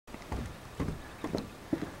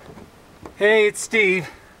Hey, it's Steve.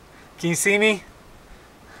 Can you see me?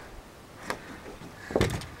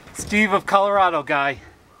 Steve of Colorado Guy.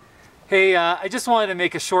 Hey, I just wanted to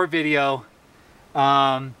make a short video.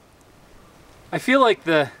 I feel like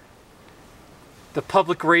the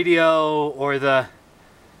public radio or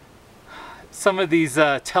some of these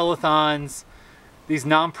telethons, these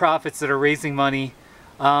nonprofits that are raising money,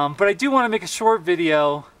 but I do want to make a short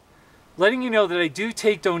video letting you know that I do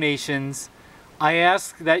take donations. I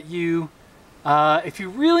ask that you, if you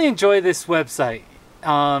really enjoy this website,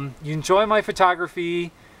 you enjoy my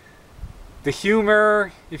photography, the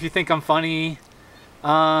humor, if you think I'm funny,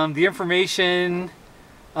 the information,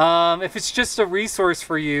 if it's just a resource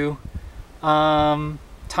for you, time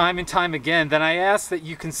and time again, then I ask that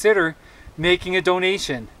you consider making a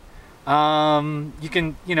donation. You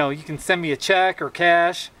can send me a check or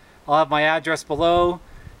cash. I'll have my address below.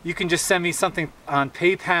 You can just send me something on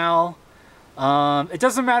PayPal. It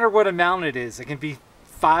doesn't matter what amount it is. It can be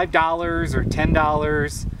 $5 or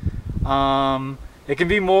 $10. It can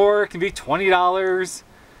be more. It can be $20.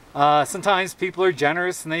 Sometimes people are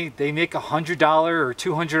generous and they make $100 or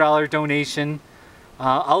 $200 donation.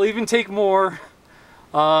 I'll even take more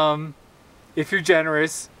if you're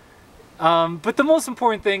generous. But the most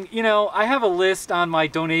important thing, I have a list on my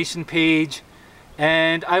donation page,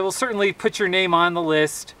 and I will certainly put your name on the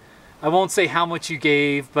list. I won't say how much you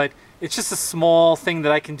gave, but it's just a small thing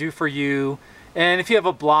that I can do for you. And if you have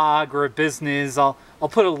a blog or a business, I'll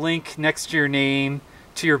put a link next to your name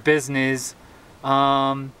to your business.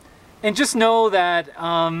 And just know that,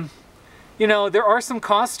 there are some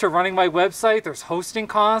costs to running my website. There's hosting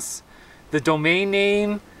costs, the domain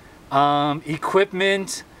name,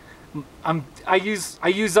 equipment. I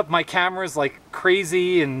use up my cameras like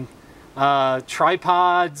crazy, and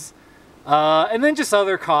tripods, and then just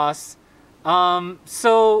other costs.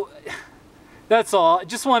 So that's all. I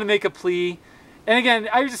just want to make a plea. And again,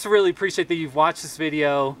 I just really appreciate that you've watched this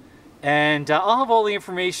video, and I'll have all the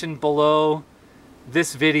information below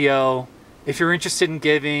this video if you're interested in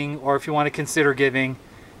giving or if you want to consider giving.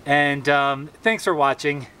 And thanks for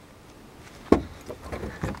watching.